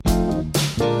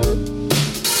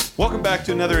Welcome back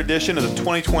to another edition of the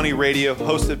 2020 Radio,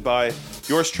 hosted by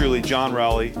yours truly, John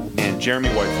Rowley and Jeremy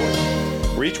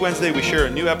Whitefoot. Where each Wednesday we share a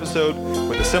new episode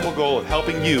with the simple goal of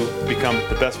helping you become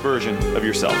the best version of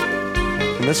yourself.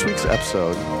 In this week's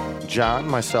episode, John,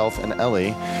 myself, and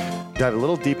Ellie dive a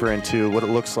little deeper into what it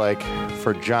looks like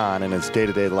for John in his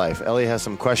day-to-day life. Ellie has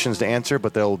some questions to answer,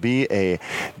 but there will be a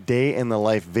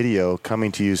day-in-the-life video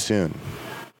coming to you soon.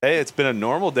 Hey, it's been a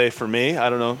normal day for me. I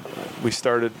don't know.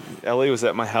 Ellie was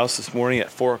at my house this morning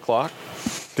at 4 o'clock.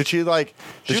 Did she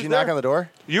knock on the door?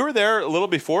 You were there a little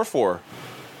before 4.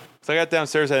 So I got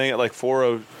downstairs, I think, at like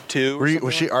 4:02.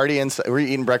 Was she already inside? Were you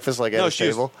eating breakfast at a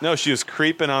table? She was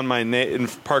creeping on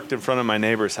parked in front of my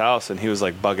neighbor's house, and he was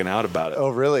like bugging out about it. Oh,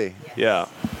 really? Yeah.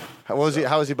 How was he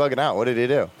bugging out? What did he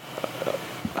do?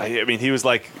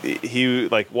 He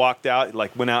walked out,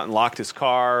 went out and locked his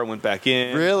car, went back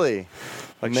in. Really?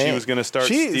 She was going to start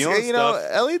stealing stuff.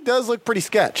 Ellie does look pretty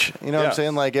sketch. You know what I'm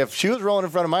saying? Like, if she was rolling in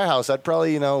front of my house, I'd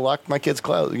probably, lock my kids'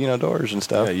 doors and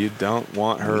stuff. Yeah, you don't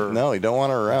want her. No, you don't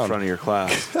want her around in front of your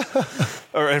class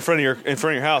or in front of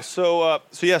your house. So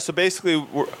basically,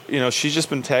 she's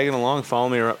just been tagging along,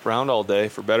 following me around all day,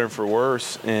 for better and for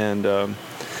worse, and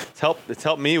it's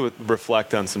helped me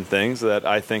reflect on some things that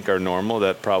I think are normal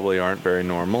that probably aren't very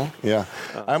normal. Yeah.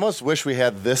 I almost wish we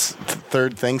had this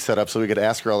third thing set up so we could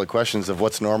ask her all the questions of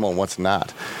what's normal and what's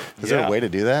not. Is there a way to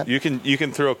do that? You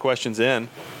can throw questions in.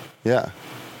 Yeah.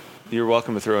 You're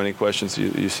welcome to throw any questions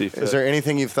you see fit. Is there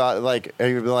anything you've thought,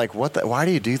 you've been like, why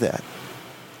do you do that?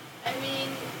 I mean,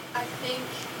 I feel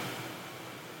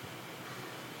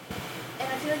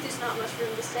like there's not much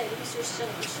room to say because there's so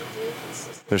much to do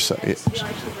consistently. I just feel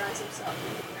like he runs himself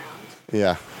into the ground.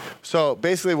 Yeah. So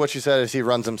basically what you said is he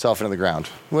runs himself into the ground,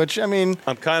 which, I mean...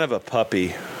 I'm kind of a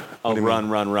puppy. I'll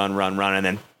run, and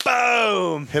then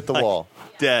boom! Hit the wall.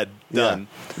 Dead. Done.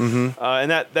 Yeah. Mm-hmm.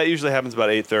 And that usually happens about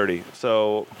 8:30.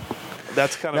 So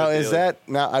that's kind of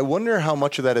Now, I wonder how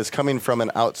much of that is coming from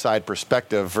an outside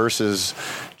perspective versus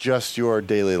just your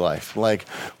daily life. Like,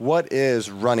 what is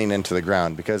running into the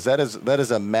ground? Because that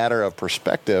is a matter of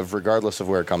perspective, regardless of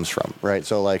where it comes from, right?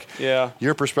 So,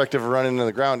 your perspective of running into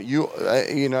the ground,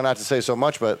 not to say so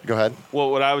much, but go ahead. Well,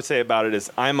 what I would say about it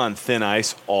is I'm on thin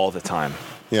ice all the time.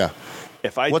 Yeah.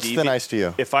 What's thin ice to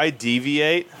you? If I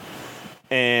deviate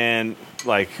and,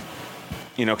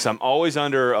 because I'm always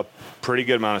under a pretty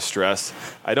good amount of stress,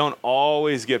 I don't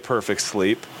always get perfect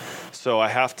sleep. So I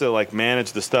have to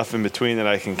manage the stuff in between that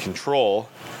I can control,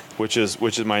 which is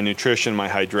my nutrition, my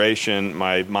hydration,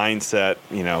 my mindset,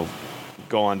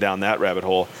 go on down that rabbit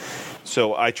hole.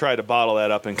 So I try to bottle that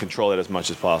up and control it as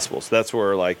much as possible. So that's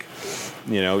where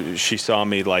she saw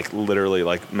me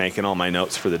literally making all my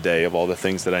notes for the day of all the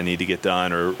things that I need to get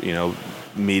done, or,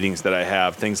 meetings that I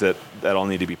have, things that all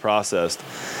need to be processed.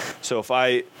 So if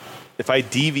I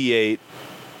deviate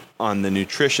on the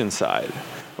nutrition side,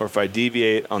 or if I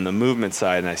deviate on the movement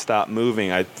side and I stop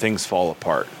moving, things fall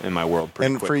apart in my world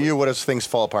pretty quickly. And for you, what does things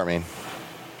fall apart mean?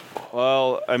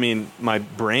 Well, I mean, my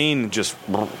brain just...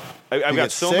 I've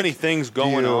got so many things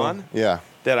going on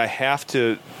that I have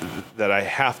to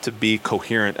be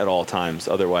coherent at all times.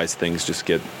 Otherwise, things just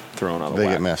get thrown out of whack.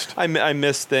 They get missed. I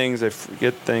miss things. I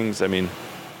forget things. I mean,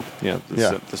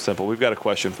 the simple. We've got a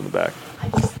question from the back.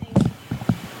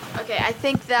 I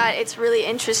think that it's really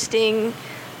interesting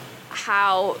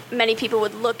how many people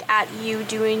would look at you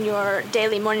doing your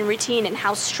daily morning routine and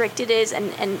how strict it is,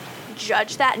 and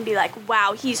judge that and be like,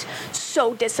 wow, he's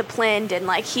so disciplined, and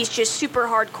he's just super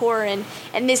hardcore,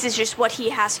 and this is just what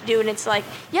he has to do. And it's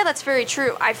that's very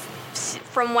true.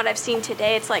 From what I've seen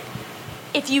today, it's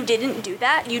if you didn't do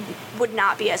that, you would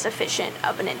not be as efficient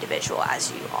of an individual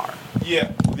as you are.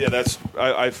 Yeah, that's.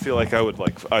 I feel like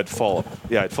I'd fall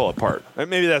apart.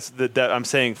 Maybe that's I'm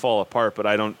saying fall apart, but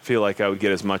I don't feel like I would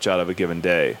get as much out of a given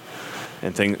day,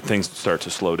 and things start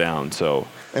to slow down. So.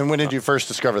 And when did you first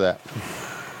discover that?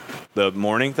 The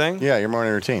morning thing? Yeah, your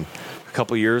morning routine. A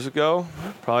couple years ago,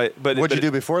 probably. But what'd you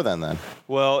do before then?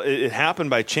 Well, it happened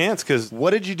by chance because.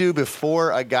 What did you do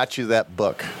before I got you that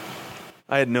book?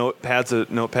 I had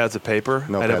notepads of paper.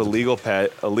 I'd have a legal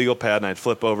pad, and I'd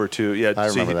flip over to I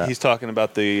remember that. He's talking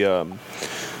about the. I don't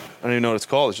even know what it's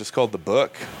called. It's just called the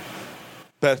book.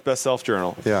 Best Self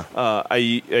Journal. Yeah. I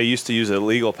used to use a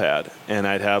legal pad, and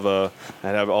I'd have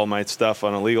all my stuff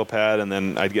on a legal pad, and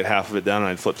then I'd get half of it done,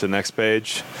 and I'd flip to the next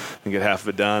page, and get half of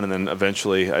it done, and then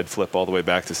eventually I'd flip all the way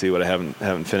back to see what I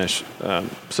haven't finished.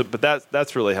 But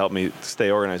that's really helped me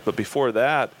stay organized. But before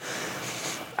that,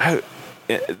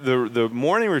 the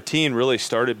morning routine really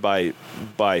started by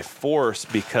force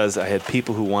because I had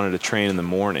people who wanted to train in the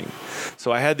morning.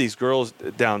 So I had these girls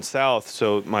down south.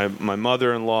 So my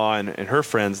mother-in-law and her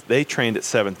friends, they trained at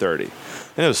 7:30,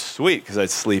 and it was sweet because I'd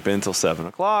sleep in until 7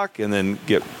 o'clock and then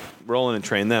get rolling and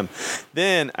train them.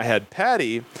 Then I had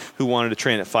Patty who wanted to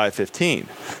train at 5:15,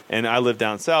 and I lived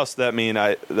down south, so that mean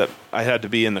I had to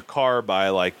be in the car by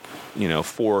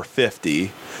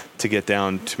 4:50 to get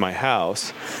down to my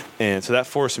house, and so that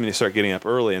forced me to start getting up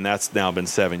early, and that's now been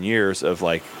 7 years of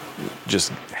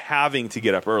just having to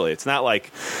get up early. It's not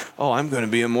like, oh, I'm going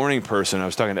to be a morning person. I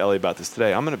was talking to Ellie about this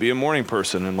today. I'm going to be a morning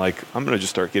person, and I'm going to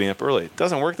just start getting up early. It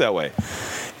doesn't work that way.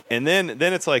 And then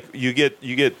it's like you get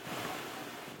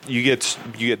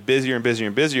busier and busier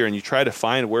and busier, and you try to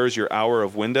find where's your hour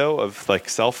of window of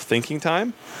self-thinking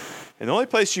time. And the only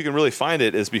place you can really find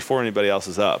it is before anybody else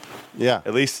is up. Yeah.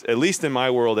 At least in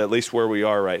my world, at least where we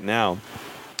are right now.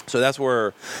 So that's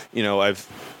where, I've,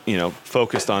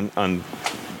 focused on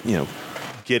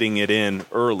getting it in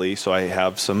early. So I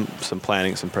have some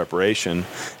planning, some preparation,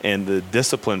 and the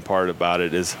discipline part about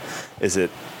it is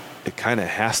it kind of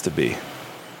has to be.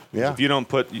 Yeah. If you don't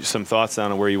put some thoughts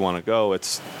down on where you want to go,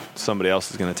 it's somebody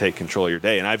else is going to take control of your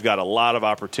day. And I've got a lot of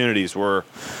opportunities where,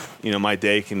 my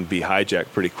day can be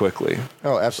hijacked pretty quickly.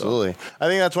 Oh, absolutely. So. I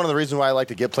think that's one of the reasons why I like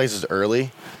to get places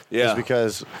early. Yeah. Is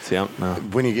because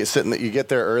when you get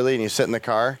there early and you sit in the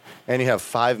car and you have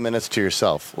 5 minutes to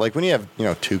yourself. Like when you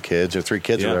have 2 kids or 3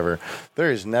 kids or whatever, there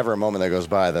is never a moment that goes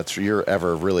by that you're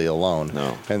ever really alone.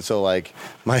 No. And so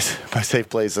my safe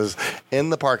place is in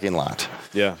the parking lot.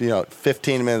 Yeah.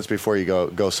 15 minutes before you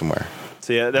go somewhere.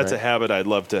 So yeah, that's a habit I'd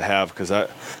love to have because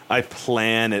I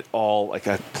plan it all. I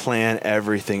plan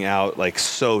everything out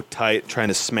so tight, trying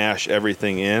to smash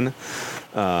everything in.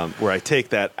 Where I take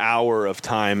that hour of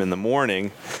time in the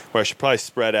morning, where I should probably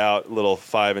spread out little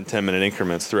 5 and 10 minute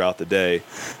increments throughout the day,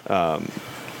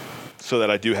 so that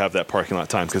I do have that parking lot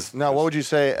time. Now, what would you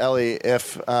say, Ellie,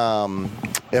 if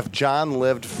John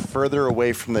lived further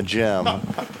away from the gym?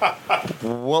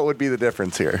 What would be the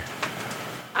difference here?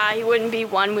 He wouldn't be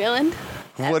one-wheeling.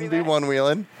 Wouldn't be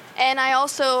one-wheeling. And I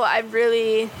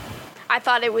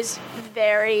thought it was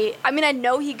I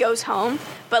know he goes home,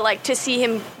 but to see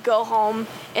him go home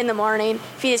in the morning,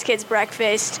 feed his kids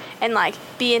breakfast, and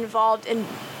be involved and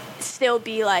still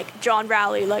be John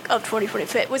Rowley of 2020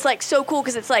 Fit was so cool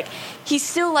because it's he's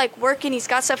still working, he's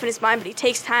got stuff in his mind, but he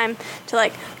takes time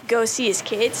to go see his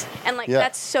kids, and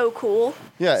that's so cool.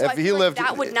 Yeah, so if he lived,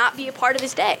 that would not be a part of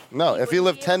his day. No, if he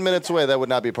lived 10 minutes away, that would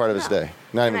not be a part of his day.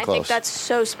 Not even close. I think that's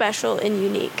so special and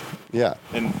unique. Yeah,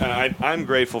 and I'm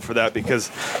grateful for that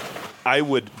because I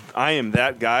am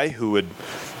that guy who would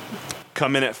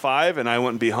come in at 5 and I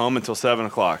wouldn't be home until 7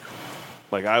 o'clock.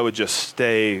 I would just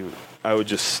stay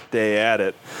at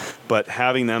it, but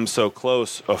having them so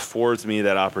close affords me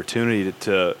that opportunity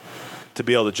to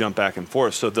be able to jump back and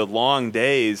forth. So the long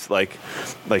days, like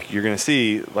you're going to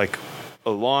see, a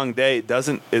long day it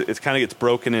kind of gets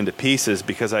broken into pieces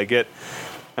because I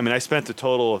spent a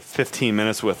total of 15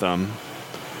 minutes with them,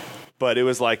 but it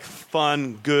was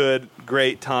fun, good,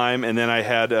 great time. And then I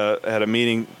had a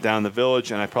meeting down in the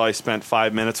village, and I probably spent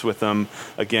 5 minutes with them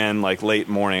again, late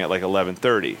morning at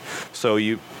 11:30. So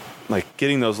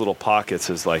getting those little pockets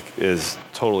is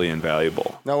totally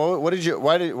invaluable. Now,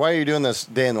 why are you doing this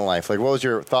day in the life? What was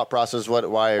your thought process? Why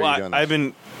are you doing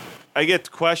this? I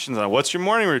get questions on what's your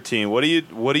morning routine? What do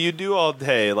you do all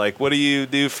day? What do you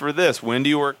do for this? When do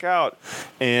you work out?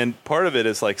 And part of it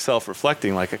is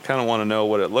self-reflecting. I kind of want to know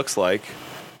what it looks like.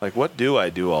 What do I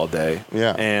do all day?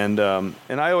 Yeah. And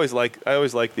I always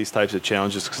like these types of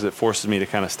challenges because it forces me to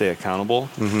kind of stay accountable,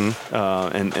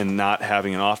 and not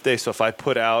having an off day. So if I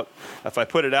put it out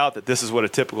that this is what a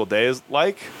typical day is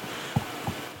like,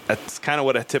 that's kind of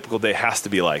what a typical day has to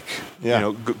be like.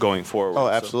 Yeah. Going forward. Oh,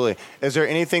 absolutely. So. Is there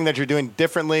anything that you're doing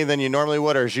differently than you normally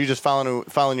would, or is she just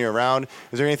following you around?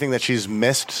 Is there anything that she's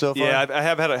missed so far? Yeah, I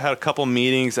have had a couple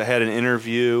meetings. I had an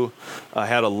interview. I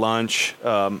had a lunch.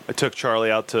 I took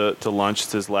Charlie out to lunch.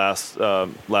 It's his last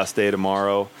day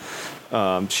tomorrow.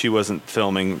 She wasn't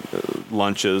filming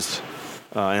lunches,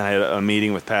 and I had a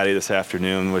meeting with Patty this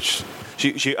afternoon, which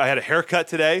I had a haircut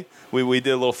today. We did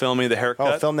a little filming of the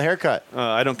haircut. Oh, film the haircut.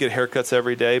 I don't get haircuts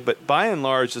every day, but by and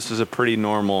large, this is a pretty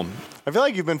normal. I feel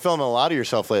like you've been filming a lot of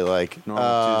yourself lately.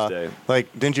 Normal Tuesday.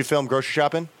 Didn't you film grocery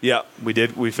shopping? Yeah, we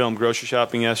did. We filmed grocery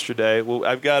shopping yesterday. Well,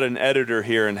 I've got an editor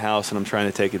here in house, and I'm trying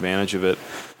to take advantage of it.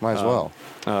 Might as well.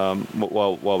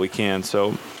 While we can. So.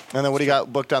 And then what do you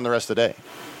got booked on the rest of the day?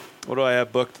 What do I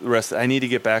have booked the rest? I need to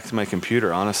get back to my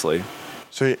computer, honestly.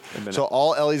 So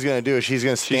all Ellie's going to do is she's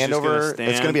going to stand just gonna over. It's going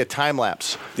to stand. be a time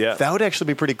lapse. Yeah. That would actually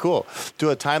be pretty cool. Do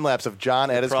a time lapse of John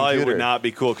at his Probably computer. would not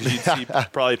be cool because you'd see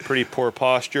probably pretty poor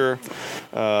posture.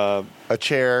 A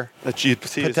chair. You'd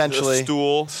see Potentially.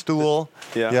 a stool.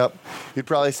 Yeah. Yeah. Yep. You'd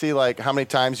probably see like how many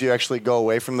times you actually go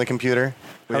away from the computer.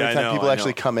 How Yeah, many I times know, people I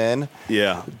actually know. come in.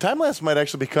 Yeah. Time lapse might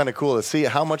actually be kind of cool to see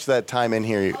how much that time in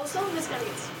here. Oh, some of it's gonna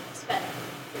get sped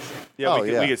for sure. Yeah, Oh,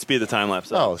 we yeah. could speed the time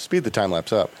lapse up. Oh, speed the time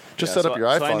lapse up. Just Yeah, set up so- your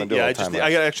so I iPhone need- and do yeah, a I little just time I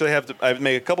lapse. gotta actually have to. I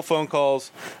make a couple phone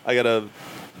calls. I gotta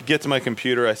get to my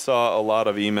computer. I saw a lot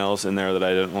of emails in there that I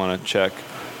didn't want to check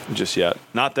just yet.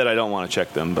 Not that I don't want to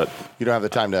check them, but You don't have the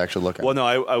time to actually look at well, it. no,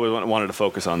 I wanted to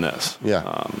focus on this.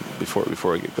 Yeah. Before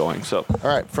we get going. So All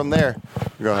right, from there,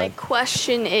 go My ahead.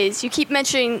 question is, you keep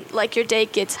mentioning like your day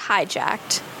gets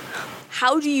hijacked.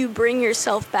 How do you bring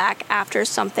yourself back after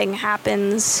something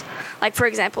happens? Like, for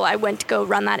example, I went to go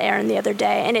run that errand the other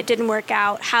day and it didn't work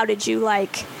out. How did you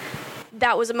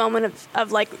that was a moment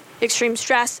of like extreme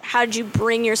stress. How did you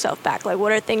bring yourself back? Like,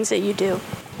 what are things that you do?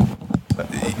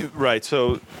 right.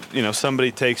 So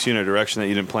somebody takes you in a direction that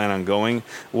you didn't plan on going.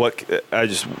 I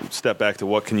just step back to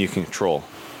what can you control.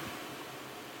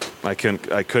 I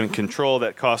couldn't control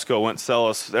that Costco wouldn't sell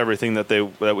us everything that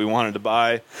we wanted to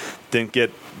buy. Didn't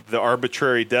get the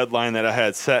arbitrary deadline that I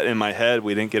had set in my head.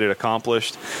 We didn't get it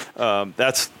accomplished.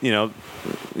 That's you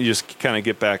just kind of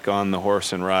get back on the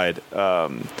horse and ride.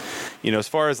 As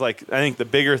far as I think the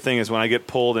bigger thing is when I get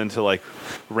pulled into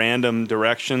random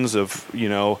directions of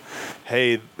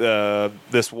hey,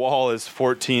 this wall is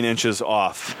 14 inches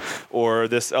off, or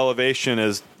this elevation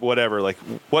is whatever.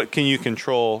 What can you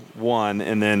control? One,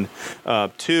 and then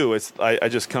two, I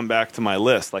just come back to my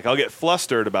list. I'll get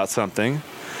flustered about something,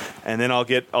 and then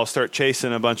I'll start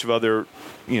chasing a bunch of other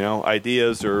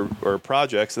ideas or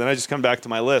projects, and then I just come back to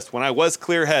my list. When I was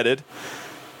clear-headed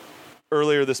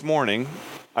earlier this morning,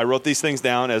 I wrote these things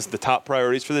down as the top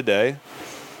priorities for the day.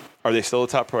 Are they still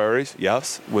the top priorities?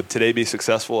 Yes. Would today be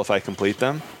successful if I complete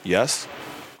them? Yes.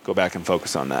 Go back and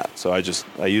focus on that. So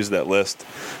I use that list,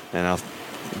 and I'll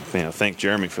thank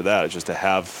Jeremy for that. It's just to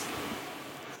have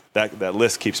that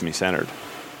list keeps me centered.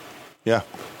 Yeah,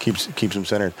 keeps them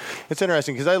centered. It's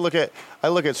interesting because I look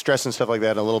at stress and stuff like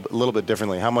that a little bit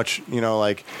differently. How much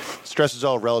stress is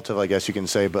all relative, I guess you can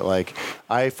say. But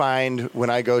I find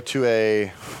when I go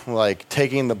to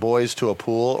taking the boys to a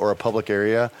pool or a public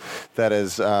area that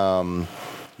is going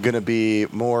to be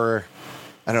more,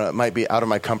 I don't know, it might be out of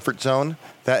my comfort zone.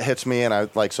 That hits me, and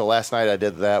so last night I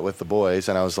did that with the boys,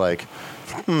 and I was like,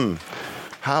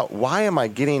 why am I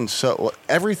getting so? Well,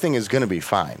 everything is going to be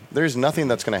fine. There's nothing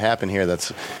that's going to happen here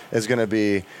is going to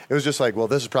be. It was just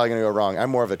this is probably going to go wrong.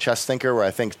 I'm more of a chess thinker where I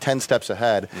think 10 steps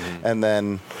ahead, and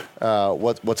then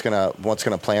what's going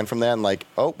to plan from that. And this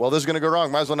is going to go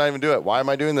wrong. Might as well not even do it. Why am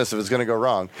I doing this if it's going to go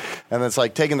wrong? And it's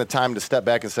taking the time to step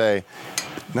back and say,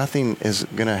 nothing is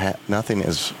going to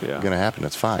happen.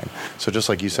 It's fine. So just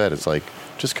like you said, it's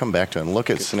just come back to it and look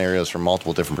at scenarios from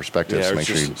multiple different perspectives. Yeah, to or make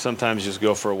sure sometimes you just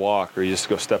go for a walk, or you just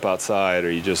go step outside,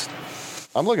 or you just.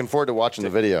 I'm looking forward to watching the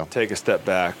video. Take a step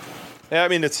back. Yeah, I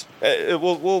mean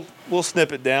we'll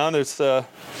snip it down. It's I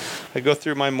go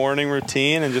through my morning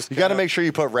routine and just. You got to make sure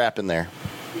you put rap in there.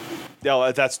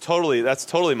 Yeah, that's totally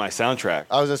my soundtrack.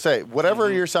 I was gonna say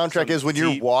whatever your soundtrack is when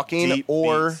you're walking deep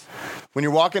or beats. when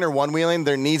you're walking or one wheeling,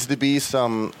 there needs to be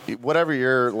some whatever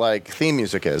your theme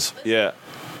music is. Yeah.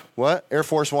 What? Air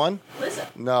Force One? Listen.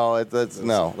 No, that's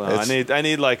no. Well, I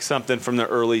need something from the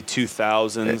early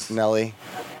 2000s. Nelly,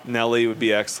 Nelly would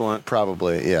be excellent.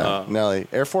 probably. Yeah, Nelly.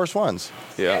 Air Force Ones.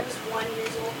 Yeah. I was 1 year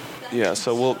old.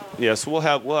 Yeah, so we'll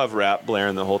have rap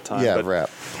blaring the whole time. Yeah, but, rap.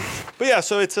 But yeah,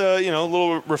 so it's a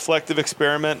little reflective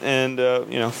experiment, and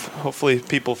hopefully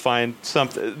people find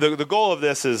something. The goal of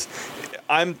this is,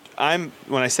 I'm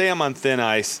when I say I'm on thin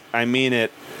ice, I mean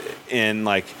it in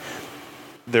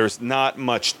there's not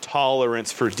much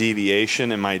tolerance for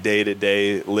deviation in my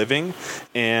day-to-day living,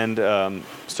 and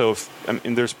so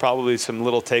there's probably some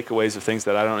little takeaways of things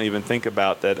that I don't even think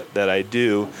about that I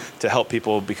do to help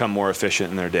people become more efficient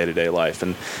in their day-to-day life.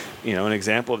 And an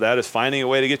example of that is finding a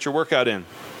way to get your workout in.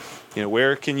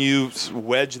 Where can you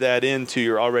wedge that into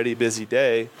your already busy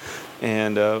day?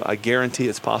 And I guarantee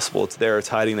it's possible. It's there. It's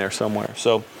hiding there somewhere.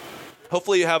 So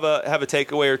hopefully you have a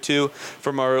takeaway or two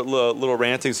from our little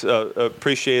rantings.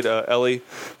 Appreciate Ellie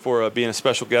for being a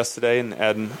special guest today and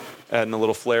adding a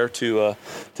little flair to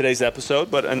today's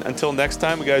episode. But until next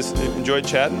time, you guys enjoyed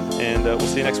chatting, and we'll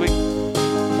see you next week.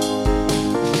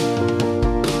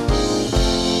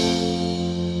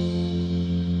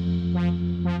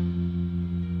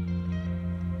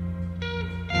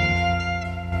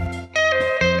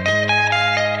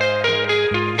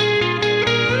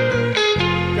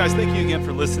 guys, thank you again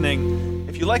for listening.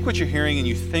 If you like what you're hearing and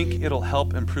you think it'll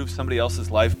help improve somebody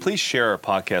else's life, please share our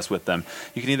podcast with them.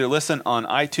 You can either listen on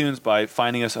iTunes by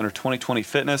finding us under 2020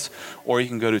 Fitness, or you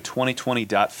can go to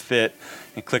 2020.fit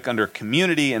and click under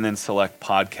Community and then select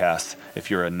Podcasts if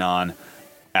you're a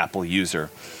non-Apple user.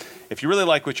 If you really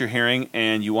like what you're hearing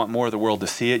and you want more of the world to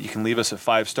see it, you can leave us a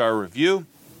 5-star review.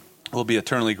 We'll be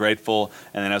eternally grateful.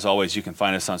 And then, as always, you can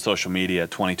find us on social media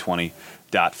at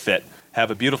 2020.fit. Have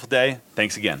a beautiful day.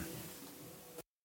 Thanks again.